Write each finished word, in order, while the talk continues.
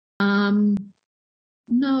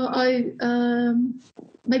No, I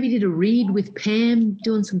maybe did a read with Pam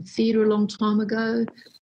doing some theatre a long time ago.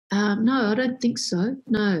 No, I don't think so.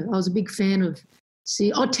 No, I was a big fan of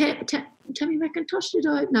Tammy McIntosh, did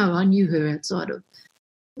I? No, I knew her outside of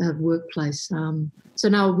workplace. So,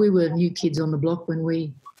 no, we were new kids on the block when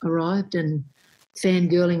we arrived and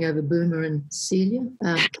fangirling over Boomer and Celia,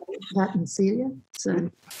 Pat and Celia.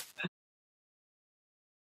 So...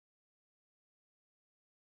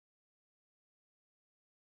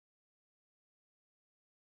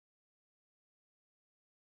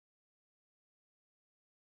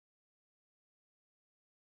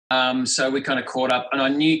 So we kind of caught up, and I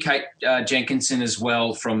knew Kate Jenkinson as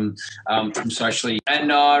well from Socially.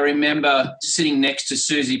 And I remember sitting next to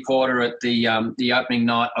Susie Porter at the opening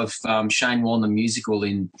night of Shane Warne the musical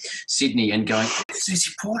in Sydney, and going,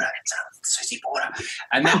 Susie Porter, it's Susie Porter,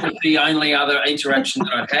 and that was the only other interaction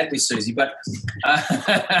that I'd had with Susie. But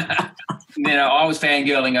I was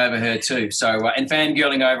fangirling over her too. So and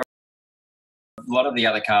fangirling over a lot of the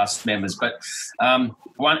other cast members, but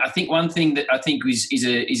one thing that I think is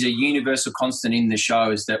a universal constant in the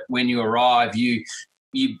show is that when you arrive, you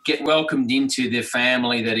get welcomed into the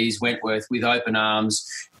family that is Wentworth with open arms,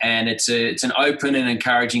 and it's an open and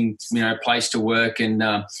encouraging place to work. And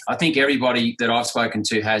I think everybody that I've spoken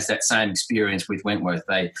to has that same experience with Wentworth.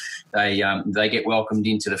 They get welcomed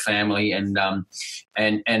into the family and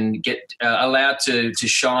get allowed to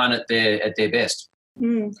shine at their best.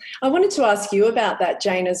 I wanted to ask you about that,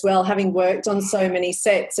 Jane, as well, having worked on so many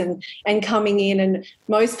sets and coming in, and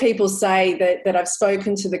most people say that I've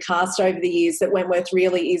spoken to the cast over the years that Wentworth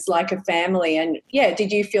really is like a family. And, yeah, did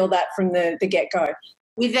you feel that from the get-go?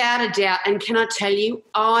 Without a doubt. And can I tell you,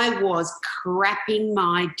 I was crapping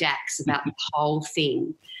my dacks about the whole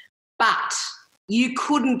thing. But you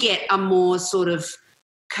couldn't get a more sort of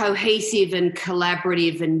cohesive and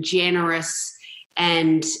collaborative and generous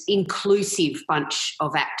and inclusive bunch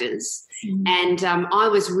of actors. And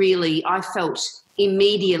I felt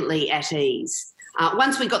immediately at ease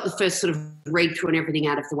once we got the first sort of read through and everything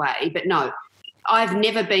out of the way. But no, I've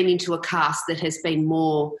never been into a cast that has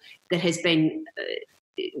been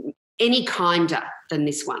any kinder than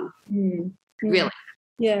this one. Really.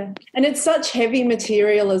 Yeah, and it's such heavy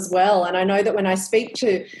material as well. And I know that when I speak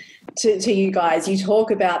to you guys, you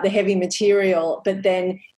talk about the heavy material, but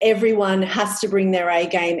then everyone has to bring their A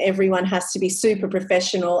game. Everyone has to be super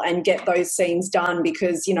professional and get those scenes done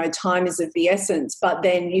because, time is of the essence. But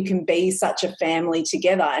then you can be such a family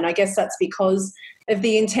together. And I guess that's because of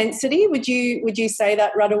the intensity. Would you say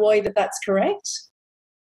that, Rarriwuy, that that's correct?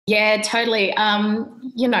 Yeah, totally.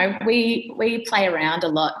 We play around a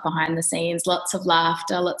lot behind the scenes, lots of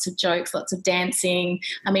laughter, lots of jokes, lots of dancing.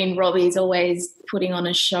 I mean, Robbie's always putting on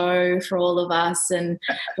a show for all of us, and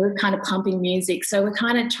we're kind of pumping music. So we're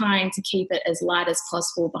kind of trying to keep it as light as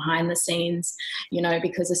possible behind the scenes,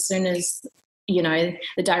 because as soon as,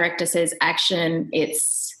 the director says action,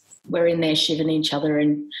 we're in there shivering each other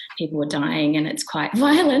and people are dying, and it's quite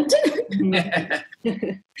violent.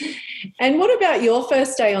 And what about your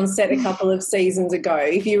first day on set a couple of seasons ago?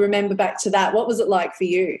 If you remember back to that, what was it like for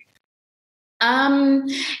you?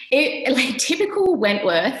 Like typical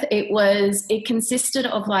Wentworth, it consisted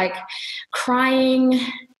of like crying,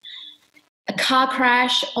 a car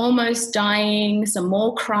crash, almost dying, some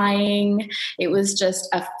more crying. It was just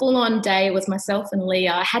a full-on day. It was myself and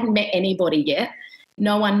Leah. I hadn't met anybody yet.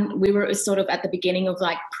 We were sort of at the beginning of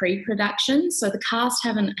like pre-production, so the cast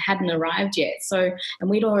hadn't arrived yet. So, and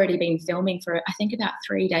we'd already been filming for I think about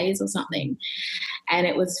 3 days or something, and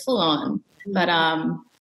it was full on. But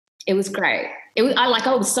it was great.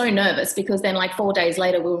 I was so nervous because then like 4 days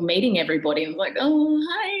later we were meeting everybody and like, oh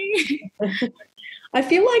hi. I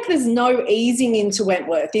feel like there's no easing into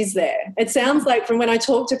Wentworth, is there? It sounds like from when I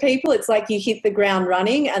talk to people, it's like you hit the ground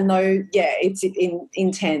running and it's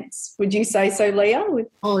intense. Would you say so, Leah?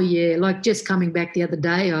 Oh, yeah, like just coming back the other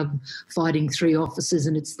day, I'm fighting 3 officers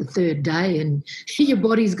and it's the 3rd day and your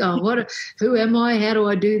body's going, who am I? How do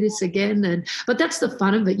I do this again? But that's the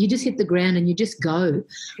fun of it. You just hit the ground and you just go.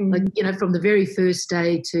 Like, from the very first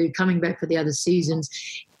day to coming back for the other seasons,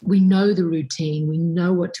 we know the routine, we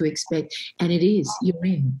know what to expect, and you're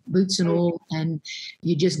in, boots and all, and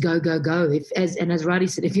you just go. As Radi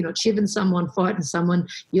said, if you're not shivering someone, fighting someone,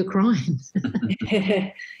 you're crying.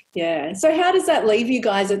 Yeah. So how does that leave you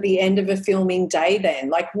guys at the end of a filming day then?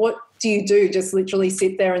 Like what do you do? Just literally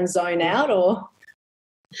sit there and zone out, or?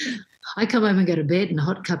 I come home and go to bed and a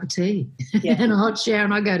hot cup of tea and a hot shower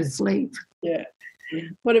and I go to sleep. Yeah.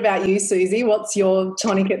 What about you, Susie? What's your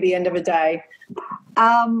tonic at the end of a day?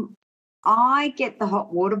 I get the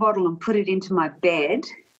hot water bottle and put it into my bed,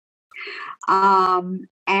 and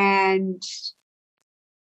and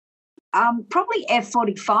probably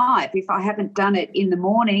F45. If I haven't done it in the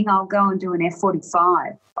morning, I'll go and do an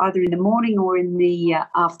F45, either in the morning or in the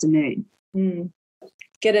afternoon.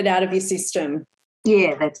 Get it out of your system.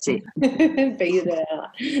 Yeah, that's it. Be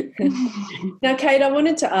there. Now, Kate, I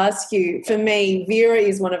wanted to ask you, for me, Vera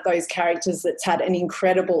is one of those characters that's had an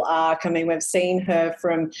incredible arc. I mean, we've seen her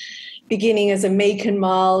from beginning as a meek and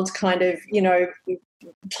mild kind of, you know,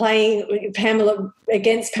 playing Pamela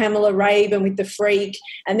against Pamela Rabe with the Freak,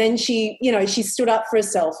 and then she, you know, she stood up for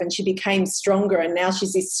herself and she became stronger, and now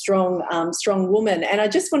she's this strong woman. And I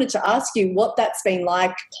just wanted to ask you what that's been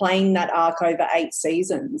like playing that arc over 8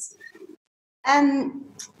 seasons.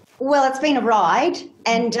 Well, it's been a ride,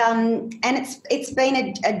 and it's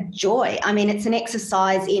been a joy. I mean, it's an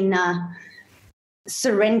exercise in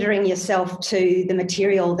surrendering yourself to the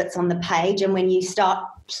material that's on the page, and when you start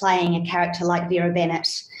playing a character like Vera Bennett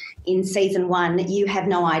in season 1, you have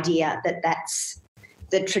no idea that that's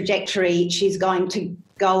the trajectory she's going to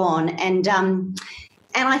go on, and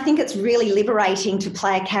I think it's really liberating to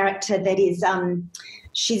play a character that is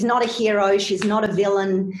she's not a hero, she's not a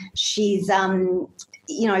villain, she's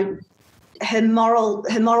you know, her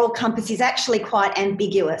moral compass is actually quite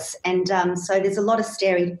ambiguous, and so there's a lot of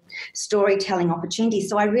storytelling opportunities.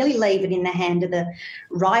 So I really leave it in the hand of the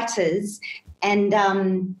writers, and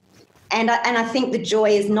I think the joy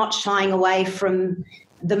is not shying away from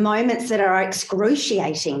the moments that are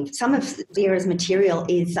excruciating. Some of Vera's material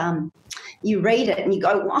is you read it and you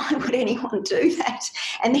go, why would anyone do that?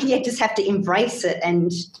 And then you just have to embrace it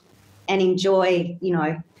and enjoy, you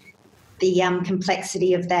know, the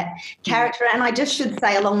complexity of that character. And I just should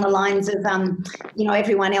say, along the lines of, you know,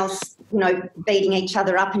 everyone else, you know, beating each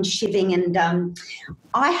other up and shivving, and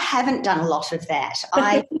I haven't done a lot of that.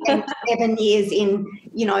 I spent 7 years in,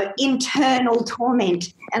 you know, internal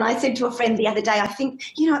torment. And I said to a friend the other day, I think,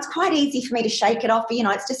 you know, it's quite easy for me to shake it off, but, you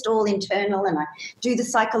know, it's just all internal, and I do the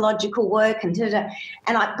psychological work and da-da.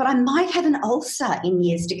 But I might have an ulcer in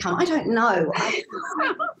years to come. I don't know.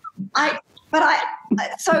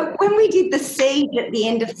 So when we did the siege at the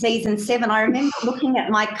end of season 7, I remember looking at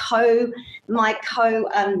my colleagues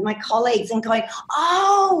and going,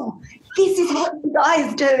 oh, this is what you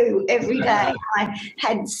guys do every day. I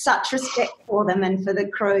had such respect for them and for the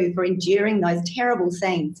crew for enduring those terrible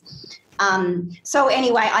scenes. So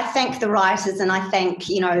anyway, I thank the writers, and I thank,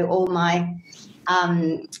 you know, all my,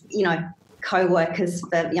 you know, co-workers,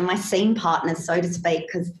 for, you know, my scene partners, so to speak,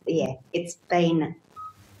 because, yeah, it's been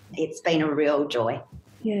a real joy.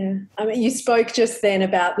 Yeah. I mean, you spoke just then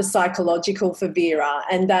about the psychological for Vera,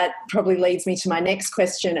 and that probably leads me to my next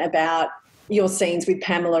question about your scenes with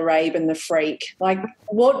Pamela Rabe and the Freak. Like,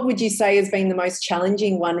 what would you say has been the most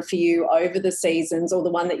challenging one for you over the seasons, or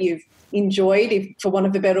the one that you've enjoyed, if, for want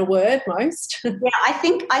of a better word, most? Yeah, I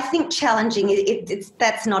think challenging,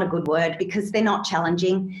 that's not a good word, because they're not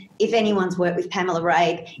challenging. If anyone's worked with Pamela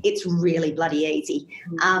Rabe, it's really bloody easy.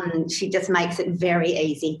 She just makes it very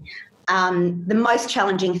easy. The most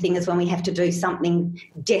challenging thing is when we have to do something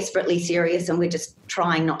desperately serious and we're just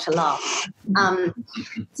trying not to laugh.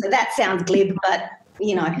 So that sounds glib, but,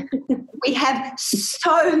 you know, we have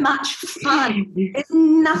so much fun. There's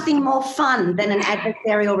nothing more fun than an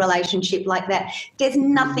adversarial relationship like that. There's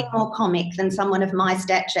nothing more comic than someone of my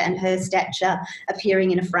stature and her stature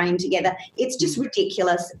appearing in a frame together. It's just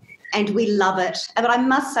ridiculous, and we love it. But I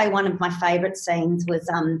must say, one of my favourite scenes was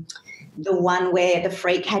the one where the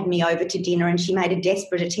Freak had me over to dinner, and she made a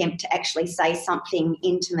desperate attempt to actually say something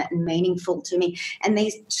intimate and meaningful to me. And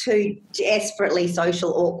these two desperately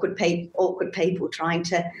social, awkward people trying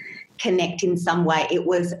to connect in some way. It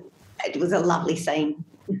was a lovely scene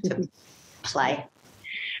to play.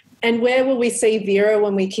 And where will we see Vera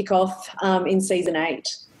when we kick off in season 8?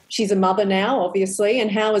 She's a mother now, obviously,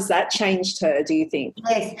 and how has that changed her, do you think?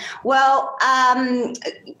 Yes. Well,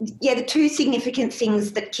 yeah, the two significant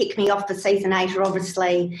things that kick me off for season 8 are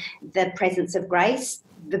obviously the presence of Grace,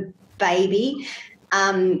 the baby,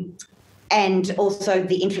 and also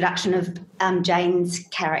the introduction of Jane's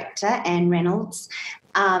character, Anne Reynolds,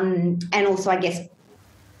 and also, I guess,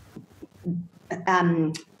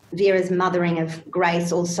 Vera's mothering of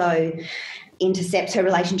Grace also intercepts her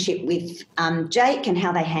relationship with Jake and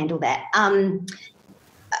how they handle that.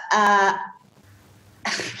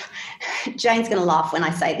 Jane's going to laugh when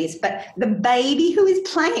I say this, but the baby who is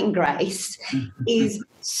playing Grace is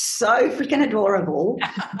so freaking adorable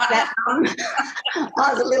that I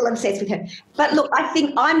was a little obsessed with her. But look, I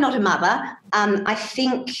think I'm not a mother. I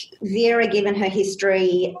think Vera, given her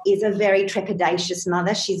history, is a very trepidatious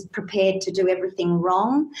mother. She's prepared to do everything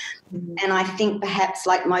wrong. And I think perhaps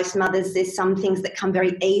like most mothers, there's some things that come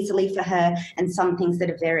very easily for her and some things that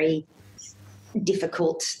are very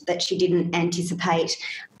difficult that she didn't anticipate.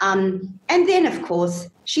 And then, of course,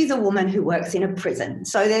 she's a woman who works in a prison.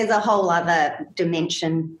 So there's a whole other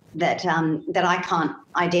dimension that I can't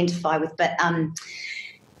identify with. But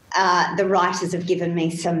the writers have given me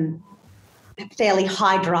some fairly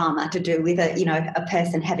high drama to do with a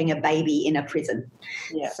person having a baby in a prison.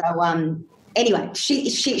 Yeah. So anyway,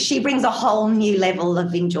 she brings a whole new level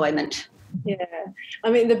of enjoyment. Yeah, I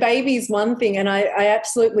mean, the baby's one thing, and I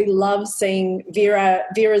absolutely love seeing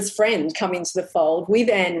Vera's friend come into the fold with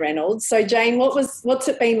Anne Reynolds. So, Jane, what's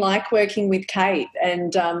it been like working with Kate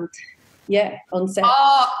and on set?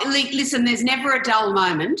 Oh, listen, there's never a dull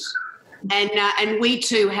moment, and we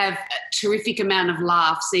too have a terrific amount of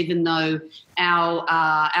laughs, even though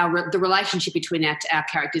the relationship between our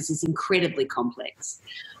characters is incredibly complex.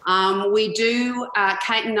 We do,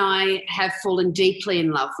 Kate and I have fallen deeply in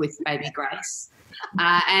love with baby Grace.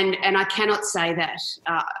 And I cannot say that.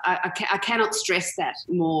 I cannot stress that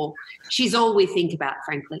more. She's all we think about,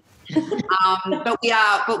 frankly.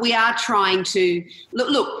 But we are trying to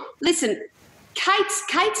look. Listen,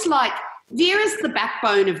 Kate's like Vera's the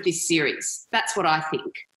backbone of this series. That's what I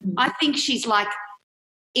think. I think she's like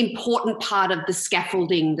important part of the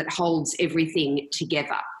scaffolding that holds everything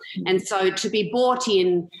together. And so to be brought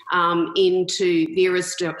in into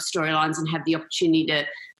Vera's storylines and have the opportunity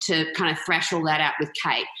to kind of thrash all that out with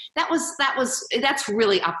Kate, that's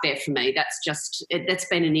really up there for me. That's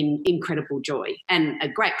been an incredible joy and a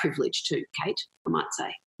great privilege too, Kate, I might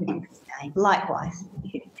say. Likewise.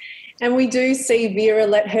 And we do see Vera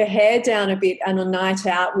let her hair down a bit on a night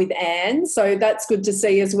out with Anne, so that's good to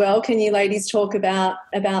see as well. Can you ladies talk about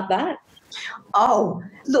that? Oh,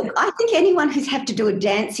 look, I think anyone who's had to do a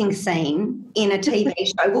dancing scene in a TV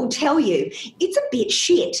show will tell you it's a bit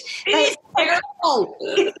shit. It's terrible.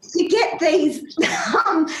 You get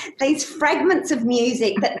these fragments of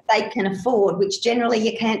music that they can afford, which generally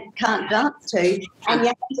you can't dance to, and you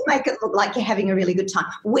have to make it look like you're having a really good time.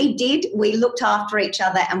 We did. We looked after each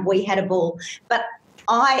other and we had a ball. But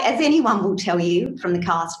as anyone will tell you from the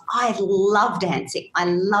cast, I love dancing. I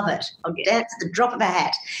love it. I'll dance at the drop of a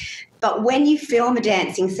hat. But when you film a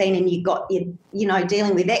dancing scene and you've got,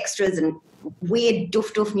 dealing with extras and weird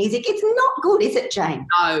doof music, it's not good, is it, Jane?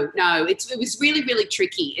 No, it was really, really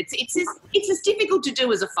tricky. It's as difficult to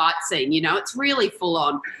do as a fight scene, it's really full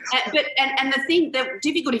on. And the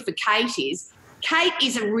difficulty for Kate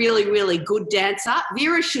is a really, really good dancer.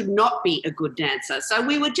 Vera should not be a good dancer. So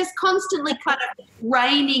we were just constantly kind of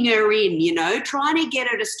reining her in, trying to get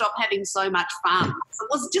her to stop having so much fun. So it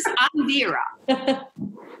was just un-Vera.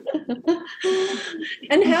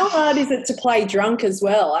 And how hard is it to play drunk as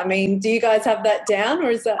well? I mean, do you guys have that down, or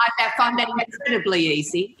is that? I find that incredibly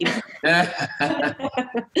easy. Got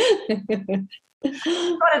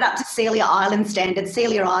it up to Celia Island standards.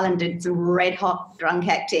 Celia Island did some red hot drunk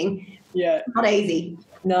acting. Yeah, not easy.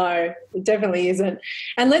 No, it definitely isn't.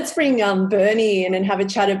 And let's bring Bernie in and have a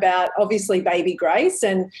chat about obviously baby Grace.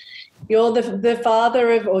 And you're the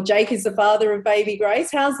father of, or Jake is the father of baby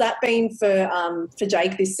Grace. How's that been for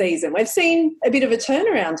Jake this season? We've seen a bit of a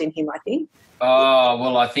turnaround in him, I think. Oh,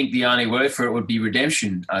 well, I think the only word for it would be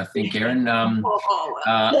redemption, I think, Erin.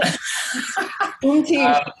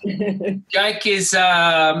 Jake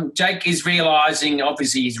is realising,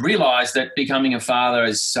 obviously he's realised that becoming a father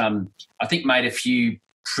has, I think, made a few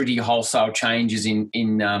pretty wholesale changes in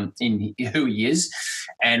who he is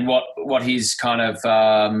and what his kind of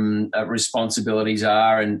responsibilities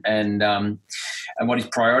are and what his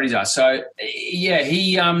priorities are. So, yeah,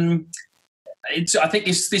 he I think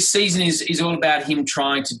this season is all about him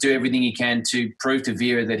trying to do everything he can to prove to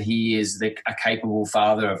Vera that he is a capable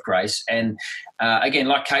father of Grace. And again,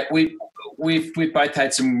 like Kate, we've both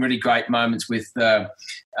had some really great moments with there's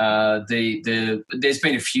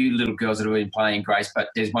been a few little girls that have been playing Grace, but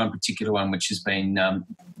there's one particular one which has been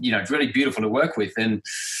really beautiful to work with. And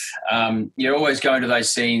you're always going to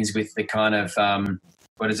those scenes with the kind of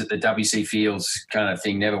the W.C. Fields kind of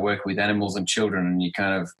thing, never work with animals and children, and you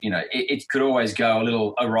kind of, it could always go a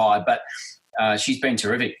little awry, but she's been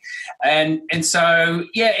terrific. And so,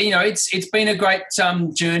 yeah, it's been a great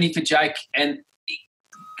journey for Jake, and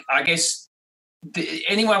I guess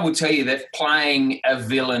anyone will tell you that playing a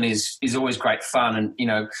villain is always great fun,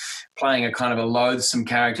 and playing a kind of a loathsome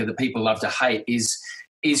character that people love to hate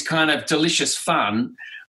is kind of delicious fun.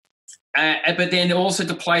 But then also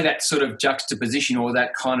to play that sort of juxtaposition or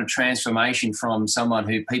that kind of transformation from someone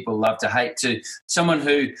who people love to hate to someone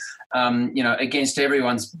who, against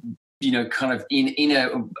everyone's, kind of inner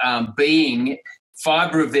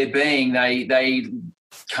fibre of their being, they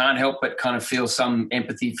can't help but kind of feel some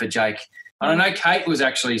empathy for Jake. And I know Kate was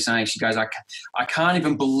actually saying, she goes, I can't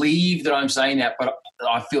even believe that I'm saying that, but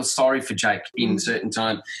I feel sorry for Jake in certain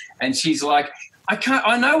time. And she's like,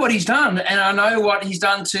 I know what he's done, and I know what he's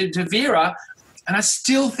done to Vera, and I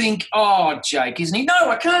still think, oh, Jake, isn't he? No,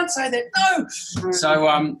 I can't say that. No.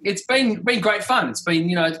 So it's been great fun. It's been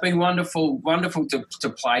it's been wonderful to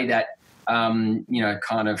play that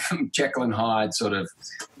kind of Jekyll and Hyde sort of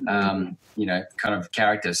kind of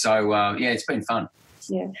character. So it's been fun.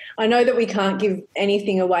 Yeah, I know that we can't give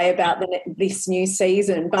anything away about this new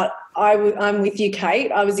season, but I'm with you,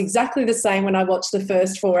 Kate. I was exactly the same when I watched the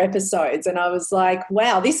first 4 episodes, and I was like,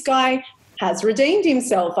 wow, this guy has redeemed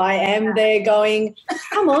himself. I am there going,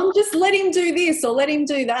 come on, just let him do this or let him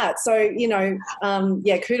do that. So,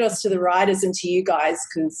 kudos to the writers and to you guys,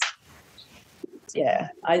 because,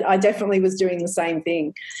 I definitely was doing the same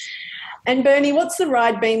thing. And Bernie, what's the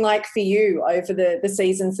ride been like for you over the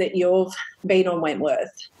seasons that you've been on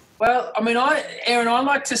Wentworth? Well, I mean, Erin, I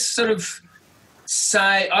like to sort of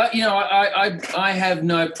say, I have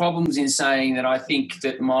no problems in saying that I think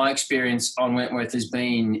that my experience on Wentworth has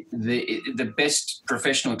been the best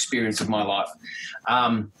professional experience of my life.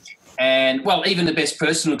 And, well, even the best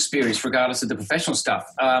personal experience, regardless of the professional stuff.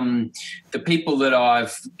 The people that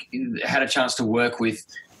I've had a chance to work with,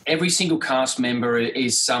 every single cast member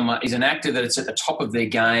is an actor that's at the top of their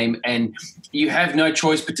game, and you have no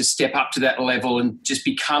choice but to step up to that level and just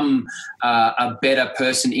become a better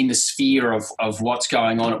person in the sphere of what's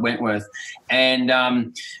going on at Wentworth. And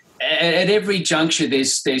at every juncture,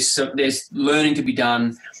 there's learning to be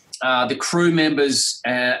done. The crew members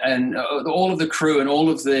and all of the crew and all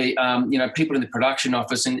of the people in the production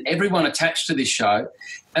office and everyone attached to this show.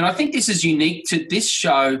 And I think this is unique to this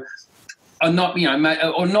show. Not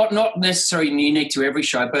necessarily unique to every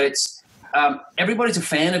show, but it's everybody's a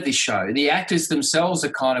fan of this show. The actors themselves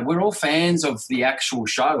are we're all fans of the actual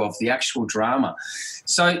show, of the actual drama.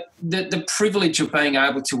 So the privilege of being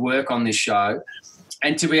able to work on this show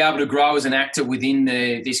and to be able to grow as an actor within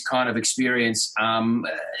this kind of experience, I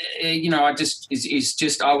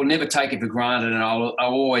will never take it for granted, and I'll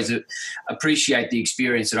always appreciate the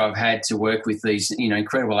experience that I've had to work with these,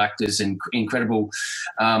 incredible actors and incredible,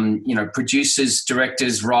 producers,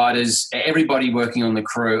 directors, writers, everybody working on the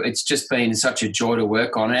crew. It's just been such a joy to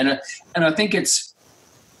work on, and I think it's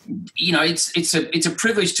a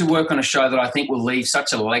privilege to work on a show that I think will leave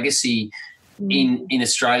such a legacy in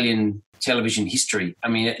Australian television history. I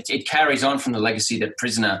mean, it carries on from the legacy that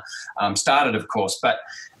Prisoner started, of course, but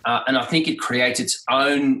and I think it creates its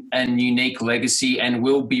own and unique legacy and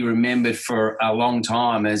will be remembered for a long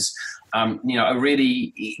time as a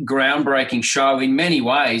really groundbreaking show in many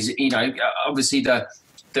ways. Obviously the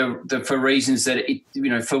for reasons that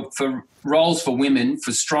for roles for women,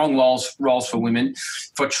 for strong roles for women,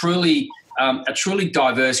 for a truly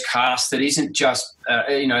diverse cast that isn't just,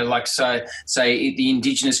 say the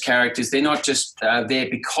Indigenous characters. They're not just there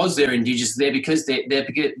because they're Indigenous. They're because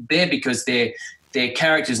they're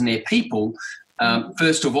characters and they're people,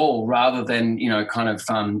 first of all, rather than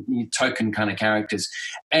token kind of characters.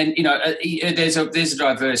 And there's a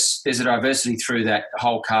diversity through that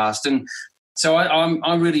whole cast, and so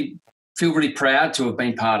I really feel really proud to have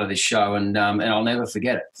been part of this show, and I'll never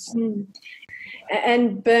forget it. Mm.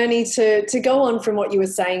 And Bernie, to go on from what you were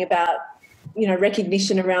saying about,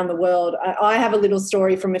 recognition around the world, I have a little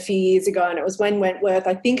story from a few years ago, and it was when Wentworth,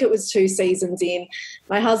 I think it was 2 seasons in,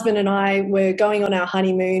 my husband and I were going on our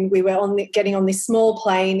honeymoon. We were getting on this small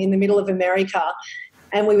plane in the middle of America,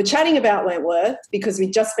 and we were chatting about Wentworth because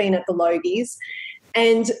we'd just been at the Logies,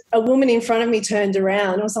 and a woman in front of me turned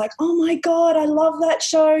around and was like, oh, my God, I love that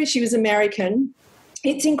show. She was American.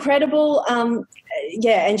 It's incredible. And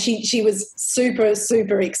she was super,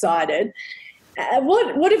 super excited.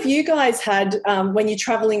 What have you guys had when you're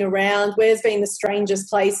travelling around? Where's been the strangest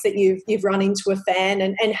place that you've run into a fan?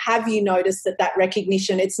 And have you noticed that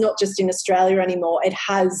recognition, it's not just in Australia anymore, it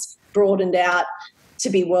has broadened out to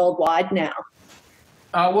be worldwide now?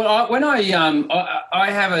 When I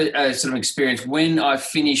have a sort of experience when I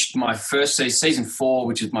finished my first season 4,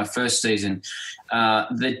 which is my first season.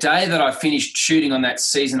 The day that I finished shooting on that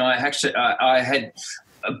season, I had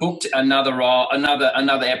booked another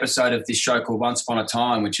episode of this show called Once Upon a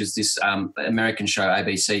Time, which is this American show,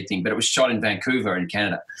 ABC thing, but it was shot in Vancouver in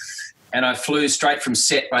Canada. And I flew straight from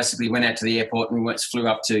set, basically went out to the airport and flew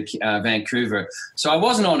up to Vancouver. So I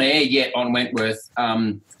wasn't on air yet on Wentworth.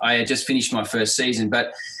 I had just finished my first season.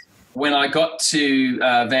 But when I got to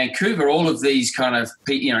Vancouver, all of these kind of,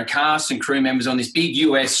 cast and crew members on this big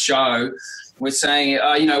US show were saying,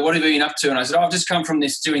 what have you been up to? And I said, I've just come from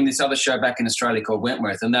doing this other show back in Australia called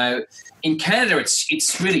Wentworth. And in Canada,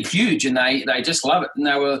 it's really huge, and they just love it. And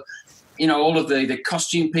they were, all of the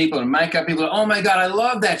costume people and makeup people, oh my God, I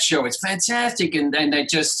love that show. It's fantastic. And they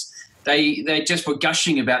just were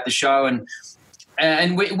gushing about the show.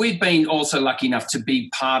 And we've been also lucky enough to be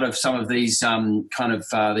part of some of these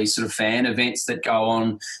these sort of fan events that go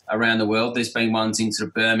on around the world. There's been ones in sort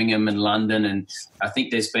of Birmingham and London, and I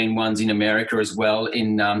think there's been ones in America as well,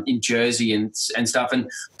 in Jersey and stuff. And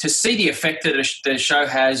to see the effect that the show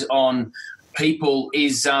has on people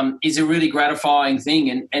is a really gratifying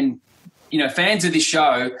thing. And fans of this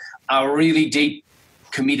show are really deep,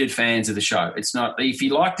 committed fans of the show. It's not, if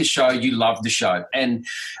you like the show, you love the show. And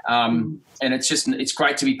it's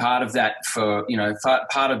great to be part of that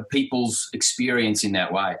part of people's experience in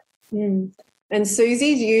that way. Mm. And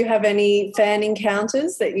Susie, do you have any fan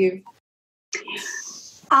encounters that you've?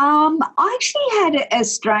 I actually had a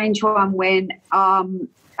strange one when I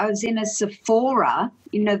was in a Sephora,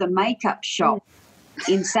 the makeup shop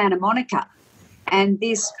in Santa Monica. And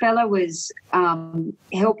this fella was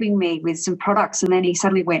helping me with some products, and then he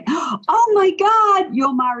suddenly went, "Oh my God,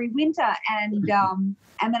 you're Mari Winter!" And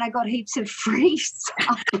then I got heaps of free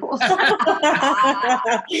stuff.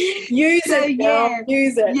 Use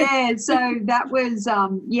it. Yeah, so that was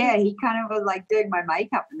he kind of was like doing my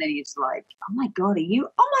makeup, and then he was like, "Oh my God, are you?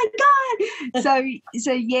 Oh my God!"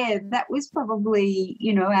 So yeah, that was probably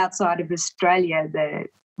outside of Australia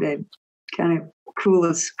the kind of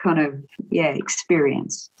coolest kind of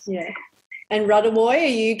experience. Yeah. And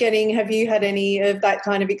Rarriwuy, have you had any of that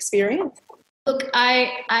kind of experience? Look,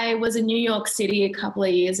 I was in New York City a couple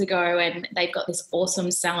of years ago, and they've got this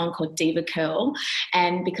awesome salon called Diva Curl.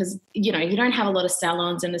 And because, you don't have a lot of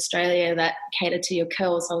salons in Australia that cater to your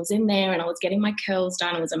curls, I was in there and I was getting my curls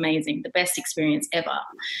done. It was amazing, the best experience ever.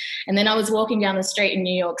 And then I was walking down the street in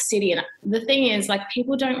New York City, and the thing is, like,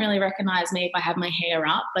 people don't really recognize me if I have my hair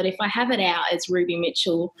up, but if I have it out as Ruby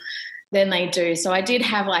Mitchell, then they do. So I did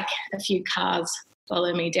have like a few cars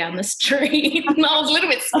follow me down the street, and I was a little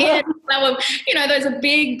bit scared. Those are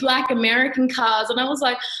big black American cars, and I was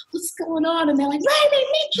like, what's going on? And they're like, Ruby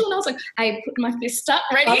Mitchell, and I was like, hey, put my fist up,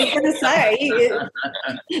 ready? I was going to say.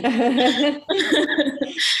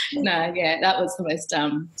 No, yeah, that was the most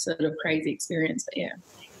sort of crazy experience, but yeah.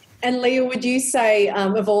 And Leah, would you say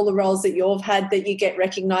of all the roles that you've had that you get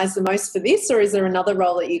recognised the most for this, or is there another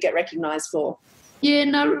role that you get recognised for? Yeah,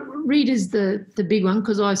 no, Rita's the big one,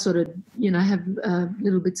 because I sort of, have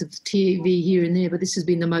little bits of TV here and there, but this has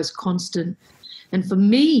been the most constant. And for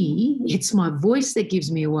me, it's my voice that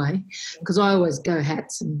gives me away, because I always go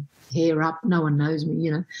hats and hair up. No one knows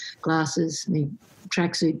me, glasses, me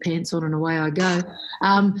tracksuit pants on, and away I go.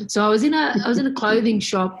 So I was in a clothing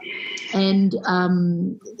shop, and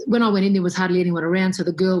when I went in, there was hardly anyone around. So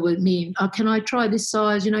the girl with me, oh, can I try this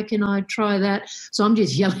size? Can I try that? So I'm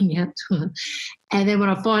just yelling out to her. And then when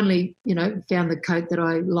I finally, found the coat that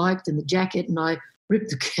I liked and the jacket, and I ripped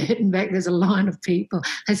the curtain back, there's a line of people.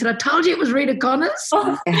 They said, I told you it was Rita Connors.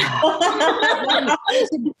 I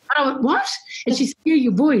went, what? And she said, hear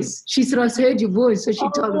your voice. She said, I heard your voice. So she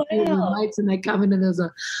told a few of her mates, and they come in, and there was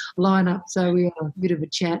a line-up. So we had a bit of a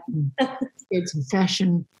chat and had some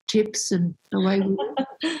fashion tips, and away we went.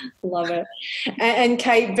 Love it. And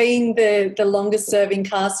Kate, being the longest-serving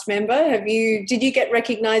cast member, did you get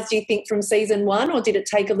recognised, do you think, from season 1, or did it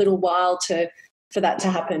take a little while for that to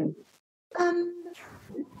happen?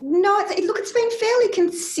 No, it's been fairly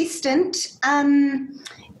consistent,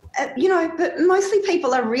 but mostly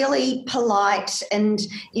people are really polite, and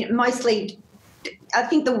mostly I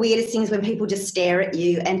think the weirdest thing is when people just stare at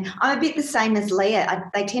you, and I'm a bit the same as Leah.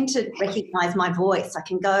 They tend to recognise my voice. I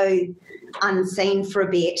can go unseen for a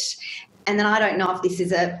bit, and then I don't know if this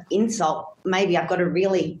is an insult. Maybe I've got a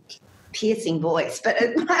really piercing voice, but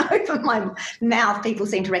when I open my mouth, people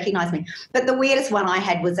seem to recognise me. But the weirdest one I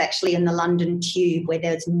had was actually in the London Tube, where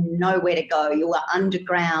there was nowhere to go. You were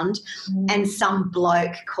underground, and some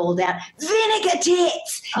bloke called out, "Vinegar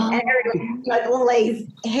tits!" And everyone, all these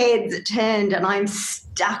heads turned, and I'm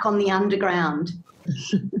stuck on the underground.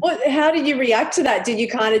 How did you react to that? Did you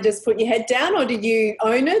kind of just put your head down, or did you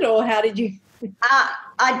own it, or how did you?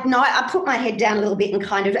 I put my head down a little bit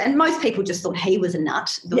and most people just thought he was a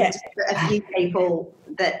nut. There was a few people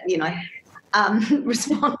that,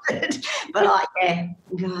 responded. But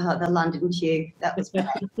the London queue, that was bad.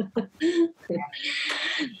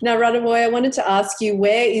 Now, Rarriwuy, I wanted to ask you,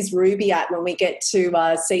 where is Ruby at when we get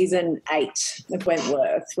to season 8 of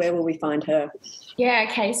Wentworth? Where will we find her? Yeah,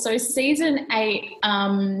 okay. So season 8,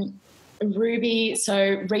 Ruby,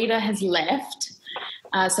 so Rita has left.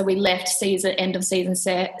 So we left end of season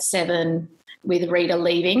 7 with Rita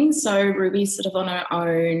leaving. So Ruby's sort of on her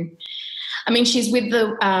own. I mean, she's with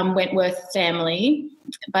the Wentworth family,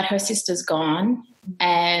 but her sister's gone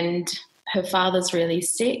and her father's really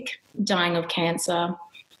sick, dying of cancer.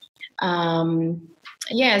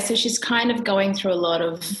 So she's kind of going through a lot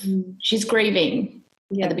of, she's grieving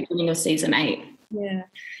at the beginning of season 8. Yeah.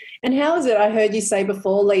 And how is it? I heard you say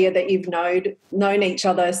before, Leah, that you've known each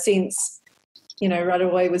other since,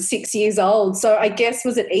 Rarriwuy was 6 years old. So I guess,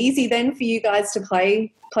 was it easy then for you guys to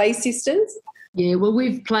play sisters? Yeah, well,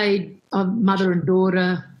 we've played mother and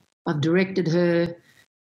daughter. I've directed her.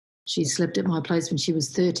 She slept at my place when she was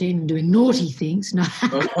 13 and doing naughty things. No.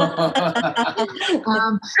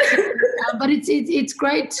 But it's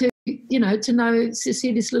great to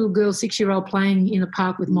see this little girl, 6-year-old, playing in a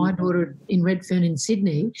park with my daughter in Redfern in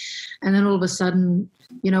Sydney, and then all of a sudden,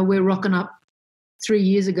 we're rocking up 3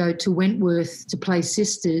 years ago to Wentworth to play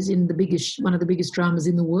sisters in one of the biggest dramas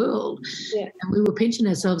in the world. Yeah. And we were pinching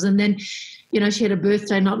ourselves. And then, she had a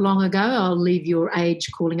birthday not long ago. I'll leave your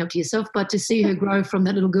age calling up to yourself. But to see her grow from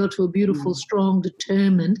that little girl to a beautiful, strong,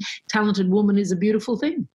 determined, talented woman is a beautiful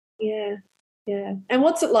thing. Yeah, yeah. And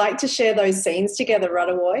what's it like to share those scenes together,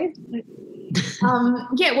 Rarriwuy?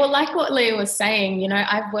 Well, like what Leah was saying,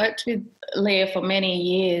 I've worked with Leah for many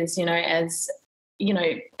years, as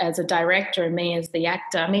a director and me as the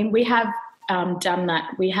actor. I mean, we have done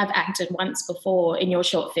that. We have acted once before in your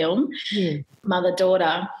short film,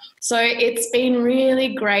 Mother-Daughter. So it's been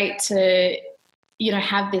really great to,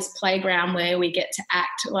 have this playground where we get to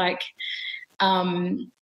act like,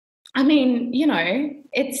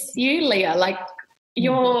 it's you, Leah, like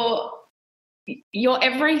you're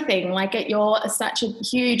everything. Like you're such a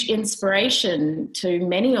huge inspiration to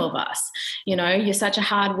many of us. You're such a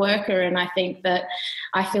hard worker, and I think that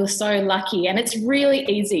I feel so lucky. And it's really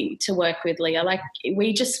easy to work with Leah. Like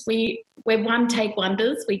we're one-take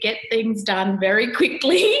wonders. We get things done very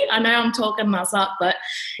quickly. I know I'm talking us up, but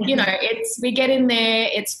we get in there.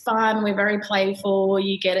 It's fun. We're very playful.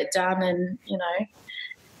 You get it done, and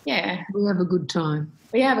we have a good time.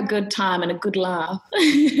 We have a good time and a good laugh.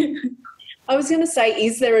 I was going to say,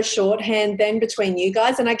 is there a shorthand then between you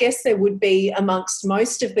guys? And I guess there would be amongst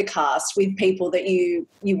most of the cast with people that you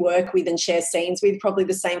work with and share scenes with, probably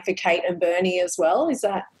the same for Kate and Bernie as well. Is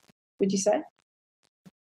that, would you say?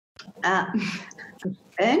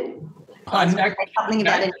 Bern? I was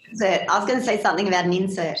going to say something about an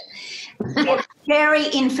insert. It's very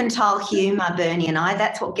infantile humour, Bernie and I.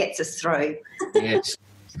 That's what gets us through. Yes.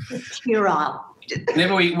 Puerile.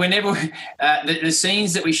 The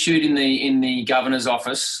scenes that we shoot in the governor's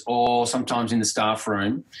office or sometimes in the staff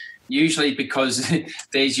room, usually because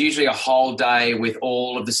there's usually a whole day with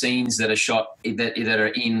all of the scenes that are shot that are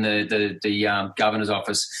in the governor's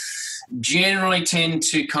office, generally tend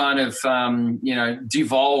to kind of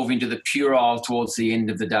devolve into the puerile towards the end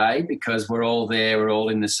of the day, because we're all there, we're all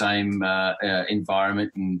in the same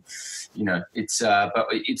environment, and it's but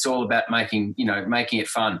it's all about making it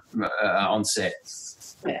fun on set.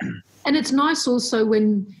 Yeah. And it's nice also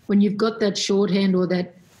when you've got that shorthand, or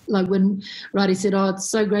that, like when Roddy said, it's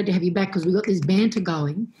so great to have you back because we've got this banter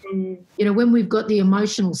going. When we've got the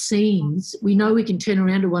emotional scenes, we know we can turn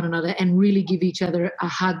around to one another and really give each other a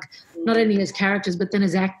hug, not only as characters but then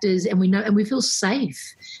as actors, and we feel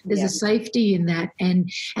safe. There's a safety in that,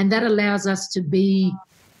 and that allows us to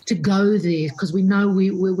go there, because we know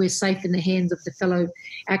we're safe in the hands of the fellow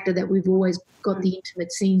actor that we've always got the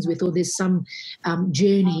intimate scenes with, or there's some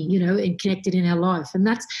journey, and connected in our life, and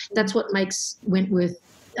that's what makes Wentworth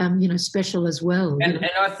special as well. And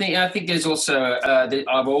I think there's also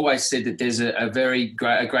I've always said that there's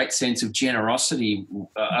a great sense of generosity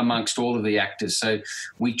amongst all of the actors. So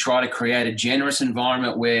we try to create a generous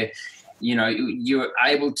environment where you're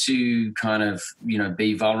able to kind of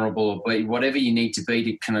be vulnerable, or be whatever you need to be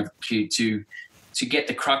to kind of to get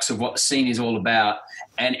the crux of what the scene is all about,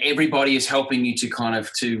 and everybody is helping you to kind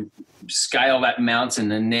of to scale that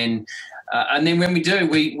mountain, and then And then when we do,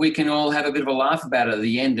 we can all have a bit of a laugh about it at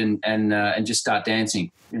the end and just start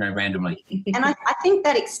dancing, randomly. And I think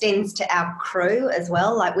that extends to our crew as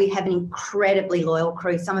well. Like, we have an incredibly loyal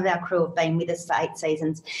crew. Some of our crew have been with us for 8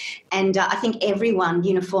 seasons. And I think everyone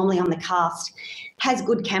uniformly on the cast has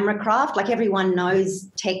good camera craft. Like, everyone knows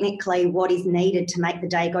technically what is needed to make the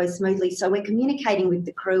day go smoothly. So we're communicating with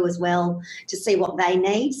the crew as well to see what they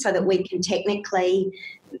need so that we can technically,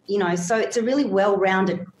 so it's a really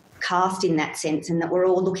well-rounded cast in that sense, and that we're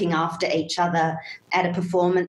all looking after each other at a performance